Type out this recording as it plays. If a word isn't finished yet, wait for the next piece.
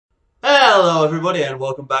Hello everybody and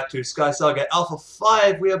welcome back to SkySaga Alpha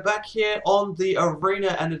 5. We are back here on the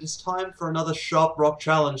arena and it is time for another Sharp Rock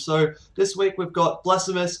Challenge. So this week we've got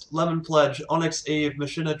Blessimist, Lemon Pledge, Onyx Eve,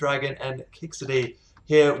 Machina Dragon and Kixity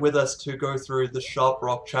here with us to go through the Sharp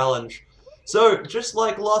Rock Challenge. So just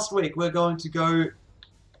like last week we're going to go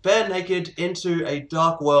bare naked into a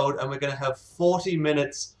dark world and we're going to have 40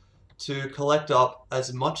 minutes to collect up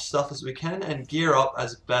as much stuff as we can and gear up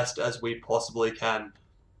as best as we possibly can.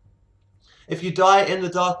 If you die in the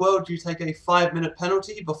dark world, you take a 5-minute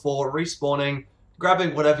penalty before respawning,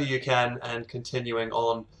 grabbing whatever you can, and continuing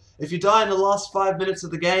on. If you die in the last 5 minutes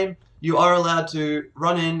of the game, you are allowed to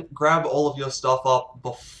run in, grab all of your stuff up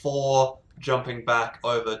before jumping back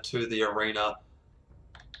over to the arena.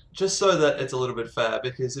 Just so that it's a little bit fair,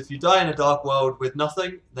 because if you die in a dark world with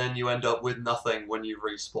nothing, then you end up with nothing when you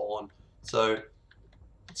respawn. So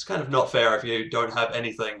it's kind of not fair if you don't have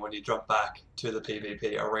anything when you jump back to the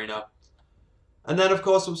PvP arena. And then, of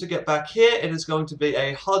course, once we get back here, it is going to be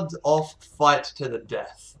a HUD-off fight to the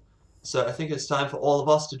death. So I think it's time for all of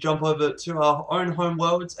us to jump over to our own home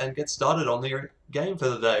worlds and get started on the game for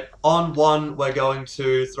the day. On one, we're going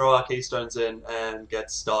to throw our keystones in and get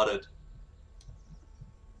started.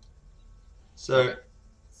 So,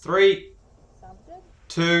 3,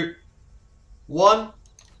 2, 1.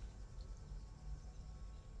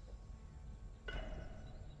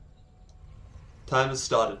 Time has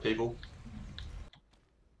started, people.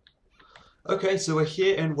 Okay, so we're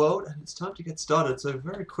here in world and it's time to get started. So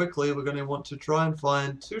very quickly we're going to want to try and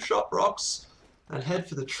find 2 sharp rocks and head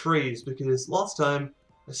for the trees, because last time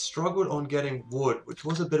I struggled on getting wood, which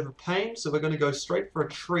was a bit of a pain. So we're going to go straight for a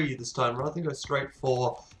tree this time rather than go straight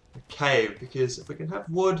for a cave, because if we can have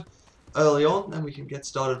wood early on then we can get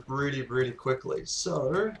started really quickly.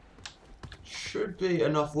 So should be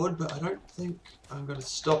enough wood, but I don't think I'm going to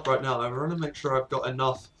stop right now. I want to make sure I've got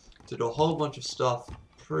enough to do a whole bunch of stuff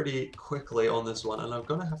pretty quickly on this one, and I'm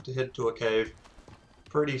going to have to head to a cave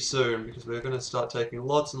pretty soon because we're going to start taking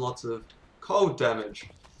lots and lots of cold damage,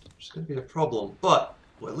 which is going to be a problem. But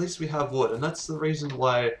well, at least we have wood, and that's the reason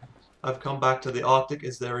why I've come back to the Arctic,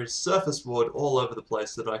 is there is surface wood all over the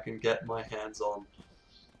place that I can get my hands on.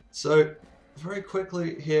 So very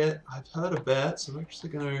quickly here, I've heard a bear, so I'm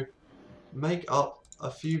actually going to make up a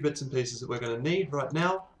few bits and pieces that we're going to need right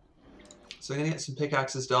now. So I'm going to get some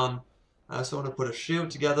pickaxes done. I also want to put a shield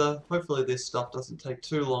together. Hopefully this stuff doesn't take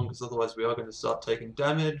too long, because otherwise we are going to start taking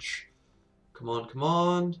damage. Come on, come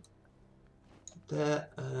on. There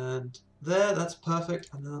and there, that's perfect.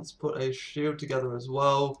 And then let's put a shield together as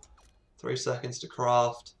well. 3 seconds to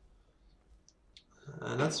craft.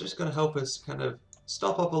 And that's just going to help us kind of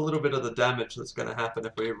stop up a little bit of the damage that's going to happen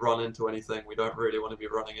if we run into anything we don't really want to be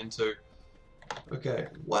running into. Okay,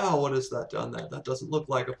 wow, what has that done there? That doesn't look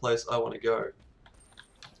like a place I want to go.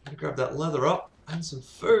 I'm going to grab that leather up and some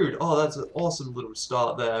food. Oh, that's an awesome little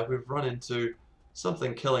start there. We've run into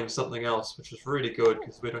something killing something else, which is really good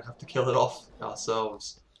because we don't have to kill it off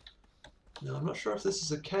ourselves. Now, I'm not sure if this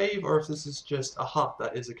is a cave or if this is just a hut.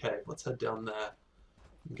 That is a cave. Let's head down there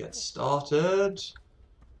and get started.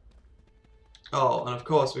 Oh, and of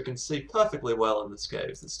course we can see perfectly well in this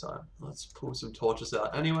cave this time. Let's pull some torches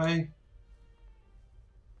out anyway.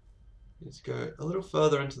 Need to go a little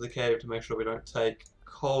further into the cave to make sure we don't take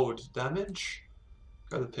cold damage.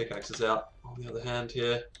 Grab the pickaxes out on the other hand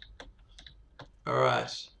here.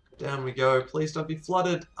 Alright, down we go. Please don't be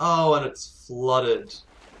flooded. Oh, and it's flooded.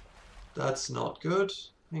 That's not good.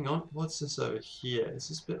 Hang on, what's this over here? Is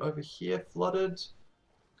this bit over here flooded?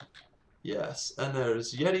 Yes, and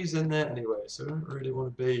there's yetis in there anyway, so we don't really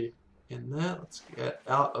want to be in there. Let's get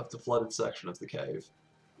out of the flooded section of the cave.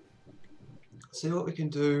 See what we can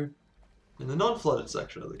do in the non-flooded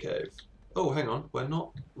section of the cave. Oh, hang on, we're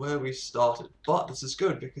not where we started, but this is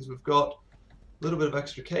good because we've got a little bit of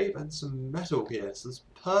extra cave and some metal here, so it's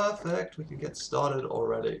perfect. We can get started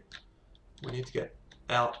already. We need to get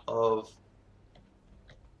out of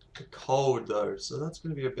the cold though, so that's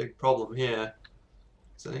going to be a big problem here.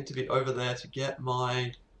 So I need to be over there to get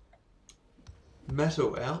my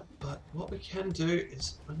metal out, but what we can do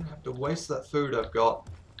is I'm going to have to waste that food I've got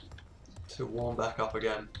to warm back up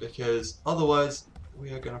again, because otherwise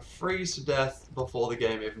we are going to freeze to death before the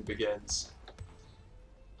game even begins.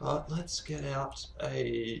 But let's get out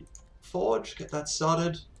a forge, get that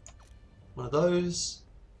started. One of those.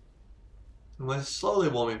 And we're slowly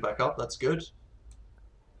warming back up, that's good.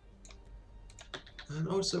 And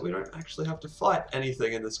also we don't actually have to fight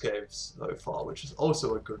anything in this cave so far, which is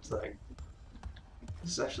also a good thing.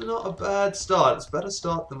 This is actually not a bad start. It's a better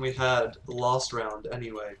start than we had the last round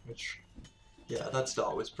anyway, which, yeah, that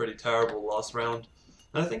start was pretty terrible last round.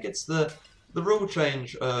 And I think it's the rule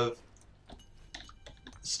change of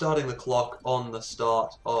starting the clock on the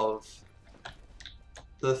start of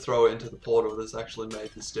the throw into the portal that's actually made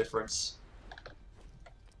this difference.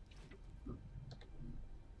 I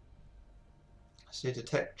just need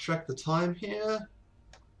to check the time here.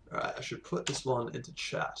 Alright, I should put this one into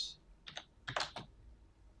chat.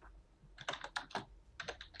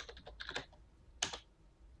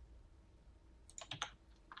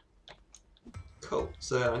 Cool,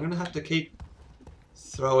 so I'm going to have to keep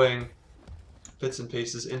throwing bits and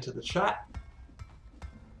pieces into the chat,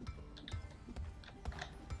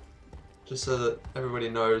 just so that everybody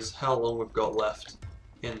knows how long we've got left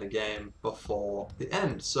in the game before the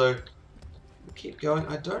end. So we'll keep going.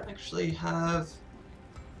 I don't actually have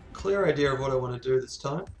a clear idea of what I want to do this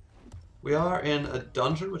time. We are in a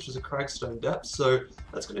dungeon, which is a Cragstone depth, so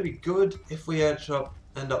that's going to be good if we end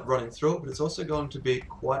up running through it, but it's also going to be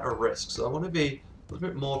quite a risk. So I want to be a little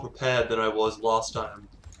bit more prepared than I was last time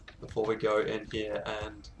before we go in here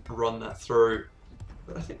and run that through.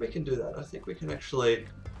 But I think we can do that. I think we can actually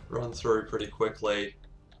run through pretty quickly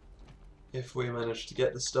if we manage to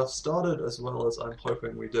get this stuff started, as well as I'm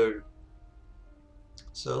hoping we do.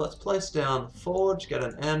 So let's place down the forge, get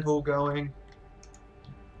an anvil going.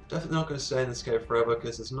 Definitely not going to stay in this cave forever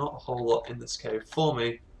because there's not a whole lot in this cave for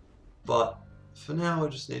me, but for now I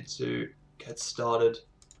just need to get started.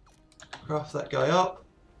 Craft that guy up.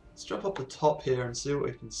 Let's jump up the top here and see what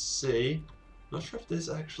we can see. Not sure if this is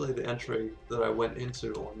actually the entry that I went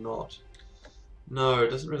into or not. No, it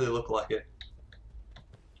doesn't really look like it.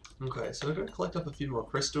 Okay, so we're going to collect up a few more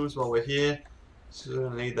crystals while we're here. So we're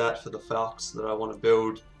going to need that for the falcons that I want to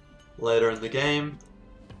build later in the game.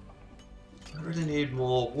 I really need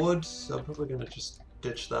more wood, so I'm probably going to just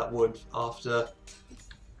ditch that wood after,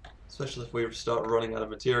 especially if we start running out of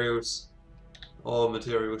materials, or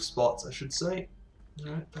material spots I should say.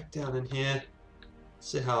 Alright, back down in here,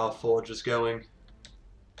 see how our forge is going.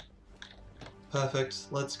 Perfect,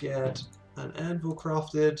 let's get an anvil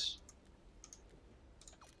crafted.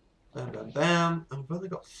 Bam bam bam, and we've only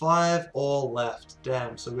got 5 ore left,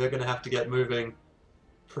 damn, so we're going to have to get moving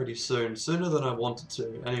pretty soon, sooner than I wanted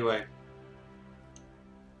to anyway.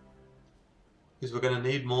 Because we're going to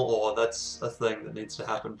need more ore, that's a thing that needs to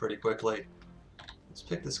happen pretty quickly. Let's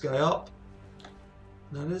pick this guy up.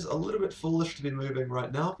 Now it is a little bit foolish to be moving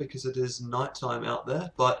right now because it is nighttime out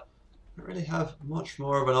there, but I don't really have much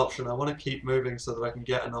more of an option. I want to keep moving so that I can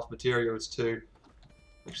get enough materials to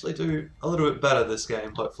actually do a little bit better this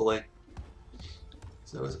game, hopefully.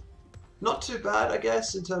 So it's not too bad, I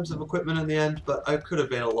guess, in terms of equipment in the end, but I could have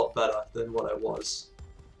been a lot better than what I was.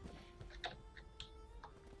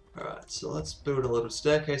 Alright, so let's build a little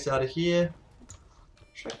staircase out of here.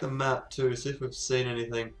 Check the map too, see if we've seen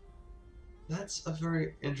anything. That's a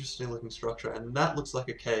very interesting looking structure, and that looks like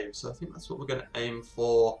a cave, so I think that's what we're going to aim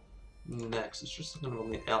for next. It's just kind of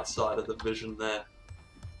on the outside of the vision there.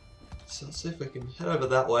 So let's see if we can head over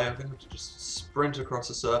that way. I'm going to have to just sprint across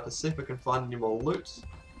the surface, see if we can find any more loot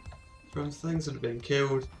from things that have been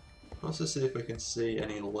killed. Also see if we can see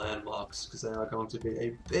any landmarks, because they are going to be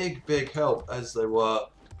a big help, as they were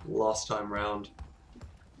last time round.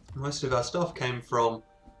 Most of our stuff came from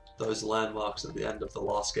those landmarks at the end of the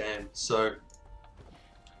last game, so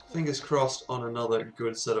fingers crossed on another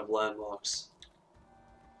good set of landmarks.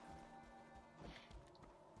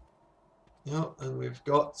 Yep, and we've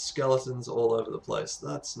got skeletons all over the place.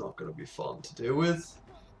 That's not going to be fun to deal with.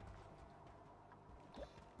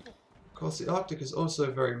 Of course, the Arctic is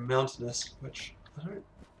also very mountainous, which I don't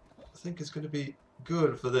think is going to be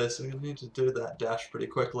good for this. I'm going to need to do that dash pretty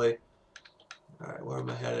quickly. Alright, where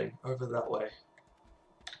am I heading? Over that way.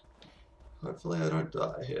 Hopefully I don't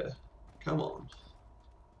die here. Come on.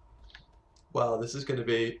 Wow, this is going to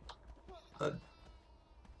be a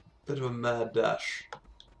bit of a mad dash.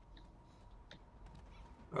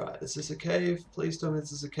 Alright, is this a cave? Please tell me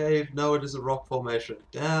this is a cave. No, it is a rock formation.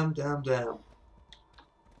 Damn. Alright,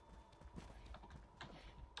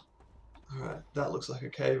 that looks like a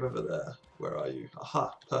cave over there. Where are you?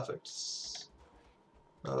 Aha, perfect.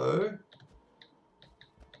 Oh.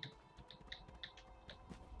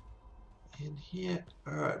 In here.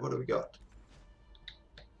 Alright, what do we got?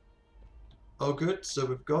 Oh good, so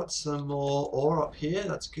we've got some more ore up here,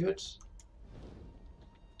 that's good.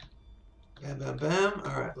 Bam.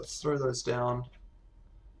 Alright, let's throw those down.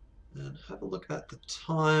 And have a look at the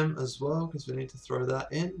time as well, because we need to throw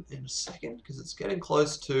that in a second, because it's getting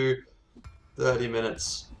close to 30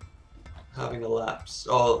 minutes having elapsed.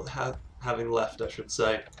 Oh, having left, I should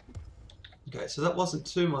say. Okay, so that wasn't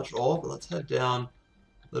too much ore, but let's head down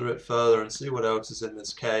a little bit further and see what else is in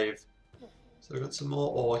this cave. So we've got some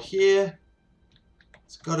more ore here.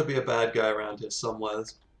 There's got to be a bad guy around here somewhere.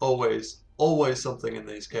 There's always always something in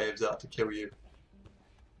these caves out to kill you.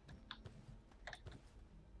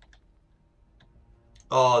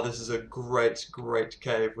 Oh, this is a great, great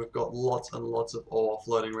cave. We've got lots and lots of ore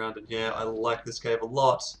floating around in here. I like this cave a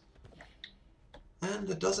lot. And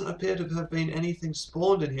there doesn't appear to have been anything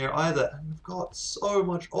spawned in here either. And we've got so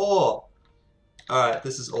much ore. Alright,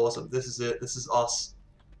 this is awesome. This is it. This is us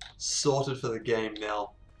sorted for the game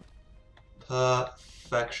now.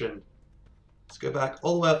 Perfection. Let's go back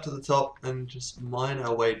all the way up to the top and just mine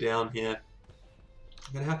our way down here.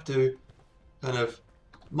 I'm going to have to kind of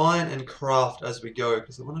mine and craft as we go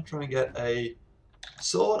because I want to try and get a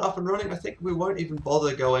sword up and running. I think we won't even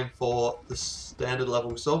bother going for the standard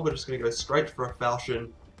level sword. We're just going to go straight for a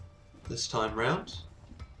falchion this time round.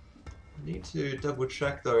 I need to double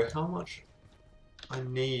check though how much I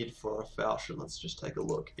need for a falchion. Let's just take a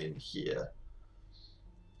look in here.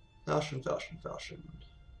 Falchion, falchion, falchion.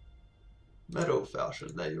 Metal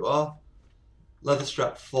falchion, there you are. Leather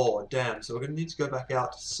strap 4, damn, so we're going to need to go back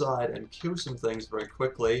outside and kill some things very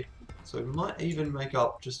quickly. So we might even make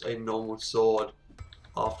up just a normal sword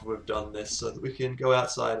after we've done this so that we can go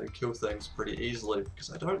outside and kill things pretty easily,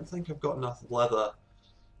 because I don't think I've got enough leather.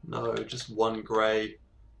 No, just one grey.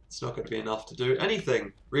 It's not going to be enough to do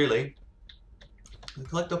anything, really. And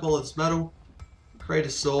collect up all of this metal, create a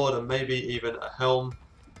sword and maybe even a helm.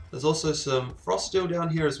 There's also some frost steel down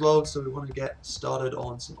here as well, so we want to get started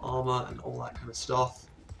on some armor and all that kind of stuff.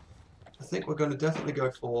 I think we're going to definitely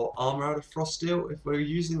go for armor out of frost steel. If we're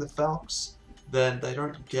using the falcons, then they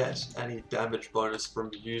don't get any damage bonus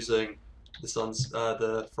from using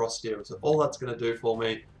the frost steel. So all that's going to do for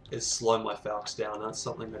me is slow my falcons down. That's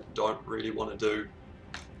something I don't really want to do.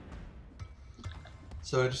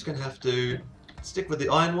 So we're just going to have to stick with the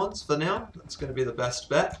iron ones for now. That's going to be the best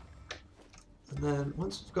bet. And then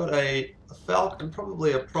once we've got a falcon and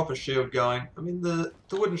probably a proper shield going, I mean the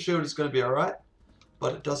wooden shield is going to be alright,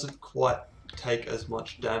 but it doesn't quite take as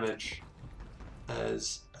much damage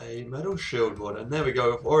as a metal shield would. And there we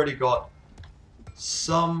go, we've already got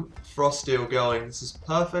some frost steel going. This is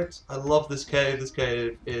perfect. I love this cave. This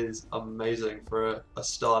cave is amazing for a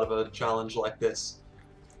start of a challenge like this.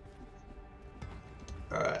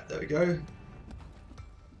 Alright, there we go.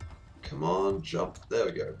 Come on, jump. There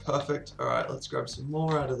we go. Perfect. Alright, let's grab some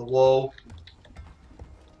more out of the wall.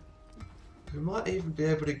 We might even be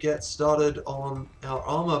able to get started on our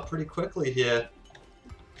armor pretty quickly here.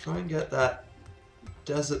 Try and get that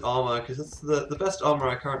desert armor, because it's the best armor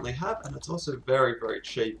I currently have, and it's also very, very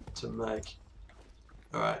cheap to make.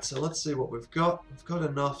 Alright, so let's see what we've got. We've got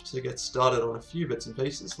enough to get started on a few bits and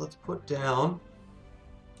pieces. Let's put down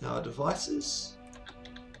our devices.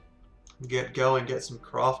 Get going, get some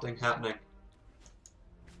crafting happening.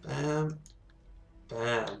 Bam.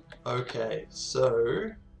 Bam. Okay,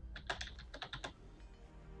 so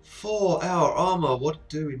for our armor, what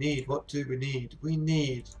do we need? What do we need? We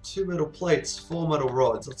need 2 metal plates, 4 metal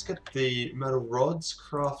rods. Let's get the metal rods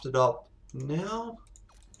crafted up now.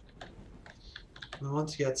 We want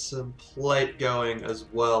to get some plate going as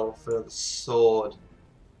well for the sword.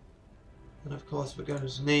 And of course we're going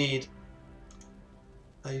to need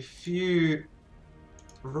a few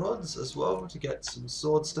rods as well to get some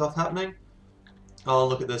sword stuff happening. Oh,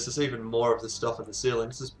 look at this. There's even more of this stuff in the ceiling.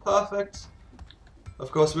 This is perfect.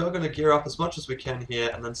 Of course, we are going to gear up as much as we can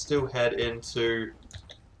here and then still head into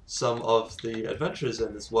some of the adventures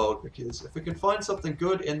in this world, because if we can find something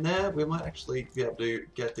good in there, we might actually be able to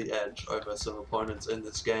get the edge over some opponents in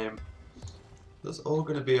this game. It's all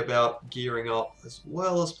going to be about gearing up as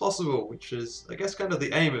well as possible, which is, I guess, kind of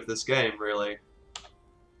the aim of this game, really.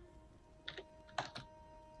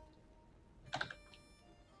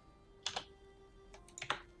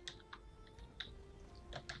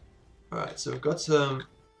 Alright, so we've got some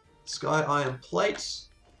sky iron plates,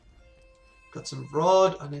 got some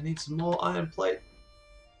rod, and I need some more iron plate.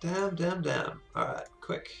 Damn, damn, damn. Alright,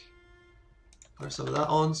 quick. Throw some of that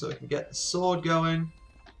on so we can get the sword going.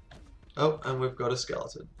 Oh, and we've got a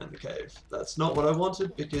skeleton in the cave. That's not what I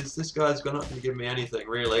wanted, because this guy's not going to give me anything,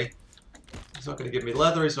 really. He's not going to give me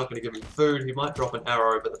leather, he's not going to give me food, he might drop an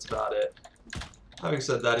arrow, but that's about it. Having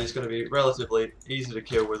said that, he's going to be relatively easy to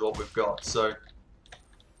kill with what we've got, so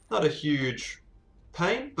not a huge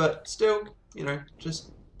pain, but still, you know,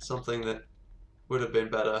 just something that would have been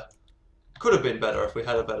better. Could have been better if we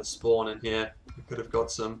had a better spawn in here. We could have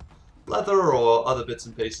got some leather or other bits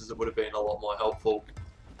and pieces that would have been a lot more helpful.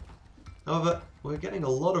 However, we're getting a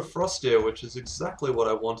lot of frost steel, which is exactly what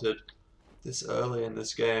I wanted this early in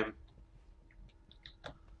this game.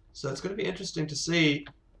 So it's going to be interesting to see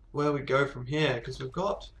where we go from here, because we've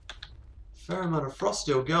got fair amount of frost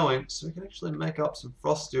steel going, so we can actually make up some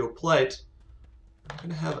frost steel plate. I'm going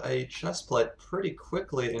to have a chest plate pretty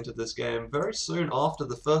quickly into this game, very soon after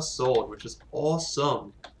the first sword, which is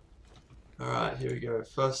awesome. Alright, here we go.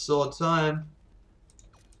 First sword time.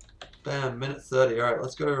 Bam, minute 30. Alright,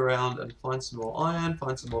 let's go around and find some more iron,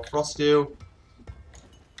 find some more frost steel.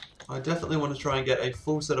 I definitely want to try and get a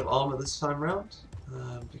full set of armor this time around,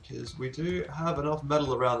 because we do have enough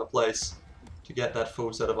metal around the place to get that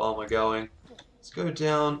full set of armor going. Let's go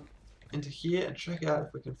down into here and check out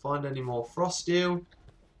if we can find any more frost steel.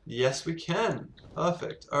 Yes, we can.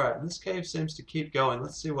 Perfect. Alright, and this cave seems to keep going.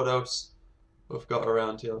 Let's see what else we've got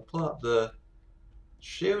around here. I'll pull up the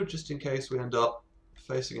shield just in case we end up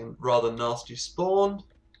facing a rather nasty spawn.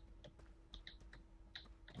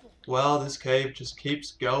 Wow, this cave just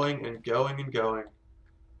keeps going and going and going.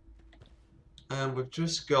 And we've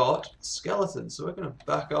just got skeletons, so we're going to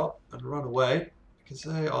back up and run away because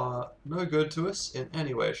they are no good to us in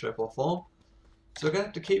any way, shape or form. So we're going to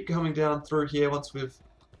have to keep coming down through here once we've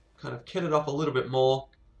kind of kitted up a little bit more.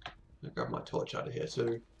 I'll grab my torch out of here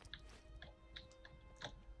too.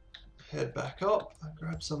 Head back up. I'll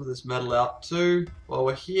grab some of this metal out too while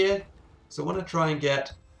we're here. So I want to try and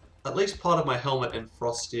get at least part of my helmet in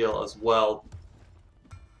frost steel as well.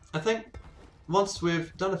 I think once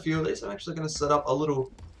we've done a few of these, I'm actually going to set up a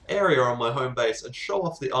little area on my home base and show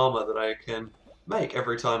off the armor that I can make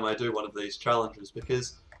every time I do one of these challenges,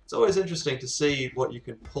 because it's always interesting to see what you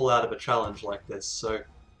can pull out of a challenge like this. So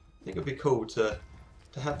I think it'd be cool to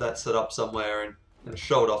have that set up somewhere and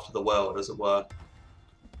show it off to the world, as it were.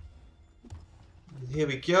 Here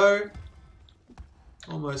we go.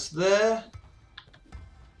 Almost there.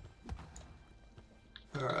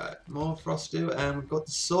 Alright, more frost steel, and we've got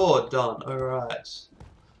the sword done. Alright.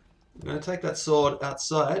 I'm going to take that sword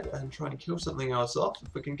outside and try and kill something else off.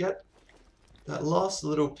 If we can get that last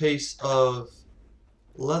little piece of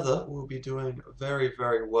leather, we'll be doing very,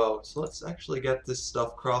 very well. So let's actually get this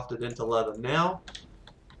stuff crafted into leather now.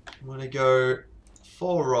 I'm going to go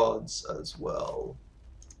 4 rods as well.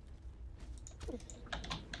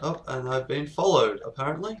 Oh, and I've been followed,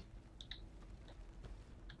 apparently.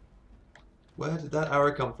 Where did that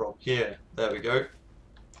arrow come from? Here. There we go.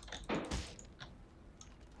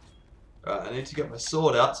 Right, I need to get my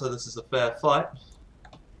sword out so this is a fair fight.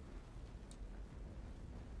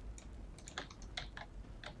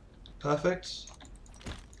 Perfect.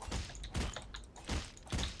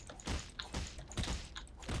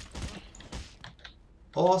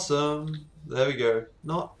 Awesome. There we go.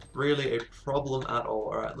 Not really a problem at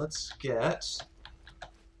all. Alright, let's get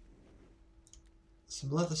some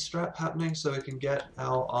leather strap happening so we can get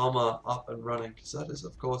our armor up and running, because that is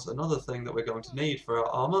of course another thing that we're going to need for our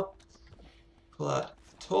armor. Pull out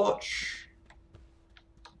the torch.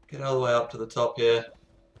 Get all the way up to the top here.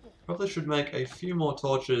 Probably should make a few more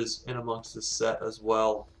torches in amongst this set as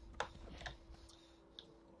well.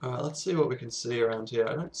 Alright, let's see what we can see around here.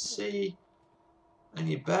 I don't see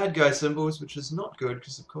any bad guy symbols, which is not good,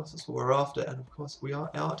 because of course that's what we're after, and of course we are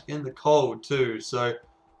out in the cold too, so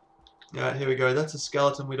yeah, here we go. That's a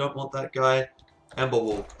skeleton. We don't want that guy. Ember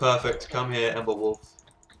Wolf. Perfect. Come here, Ember Wolf.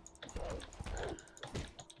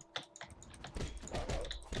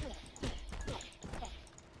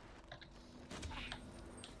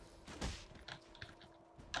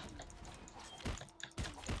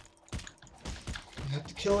 I have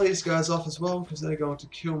to kill these guys off as well, because they're going to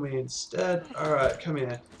kill me instead. Alright, come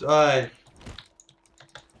here. Die.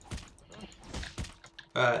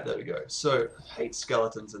 Alright, there we go. So, I hate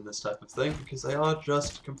skeletons in this type of thing because they are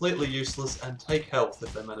just completely useless and take health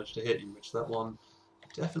if they manage to hit you, which that one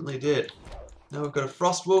definitely did. Now we've got a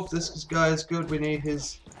frost wolf. This guy is good. We need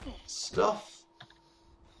his stuff.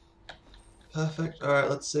 Perfect. Alright,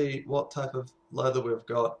 let's see what type of leather we've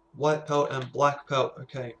got. White pelt and black pelt.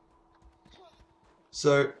 Okay.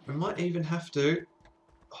 So, we might even have to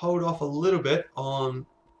hold off a little bit on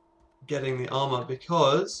getting the armor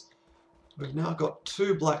because we've now got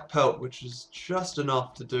 2 black pelt, which is just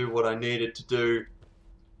enough to do what I needed to do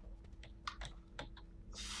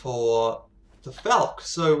for the falk.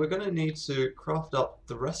 So we're going to need to craft up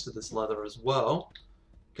the rest of this leather as well.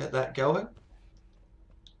 Get that going.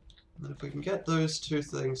 And if we can get those 2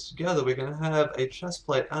 things together, we're going to have a chest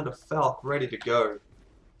plate and a falk ready to go.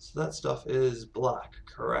 So that stuff is black,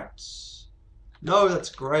 correct? No, that's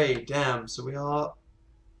grey. Damn, so we are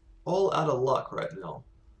all out of luck right now.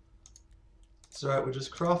 It's alright, we'll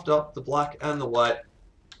just craft up the black and the white.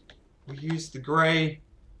 We use the grey.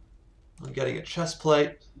 I'm getting a chest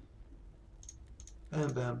plate.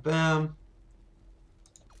 Bam, bam, bam.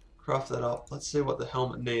 Craft that up. Let's see what the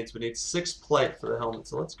helmet needs. We need 6 plate for the helmet,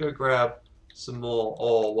 so let's go grab some more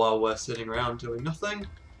ore while we're sitting around doing nothing.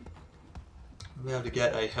 We'll be able to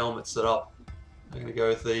get a helmet set up I'm going to go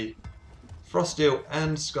with the Frost Steel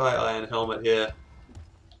and Sky Iron helmet here.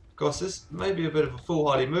 Of course, this may be a bit of a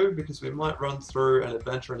foolhardy move because we might run through an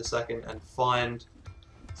adventure in a second and find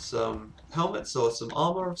some helmets or some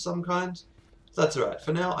armor of some kind. That's alright.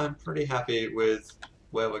 For now, I'm pretty happy with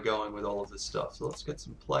where we're going with all of this stuff. So let's get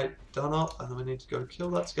some plate done up, and then we need to go kill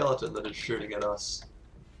that skeleton that is shooting at us.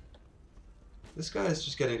 This guy is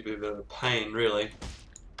just getting to be a bit of a pain, really.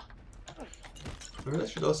 We really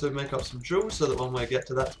should also make up some jewels so that when we get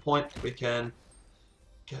to that point, we can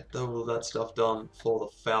get all of that stuff done for the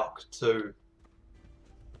Falk too.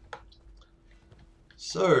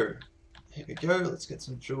 So, here we go. Let's get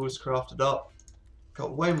some jewels crafted up.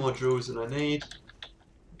 Got way more jewels than I need.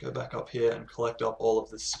 Go back up here and collect up all of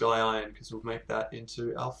the Sky Iron because we'll make that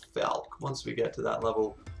into our Falk once we get to that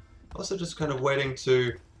level. Also just kind of waiting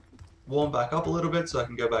to warm back up a little bit so I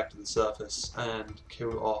can go back to the surface and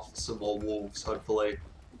kill off some more wolves, hopefully.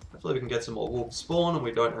 Hopefully we can get some more wolves spawn and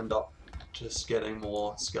we don't end up just getting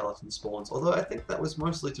more skeleton spawns. Although I think that was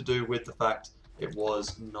mostly to do with the fact it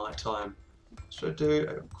was nighttime. Should do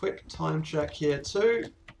a quick time check here too.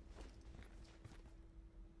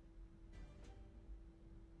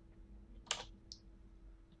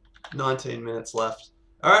 "19 minutes left.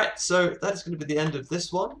 Alright, so that's going to be the end of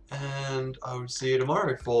this one, and I will see you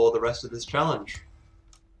tomorrow for the rest of this challenge.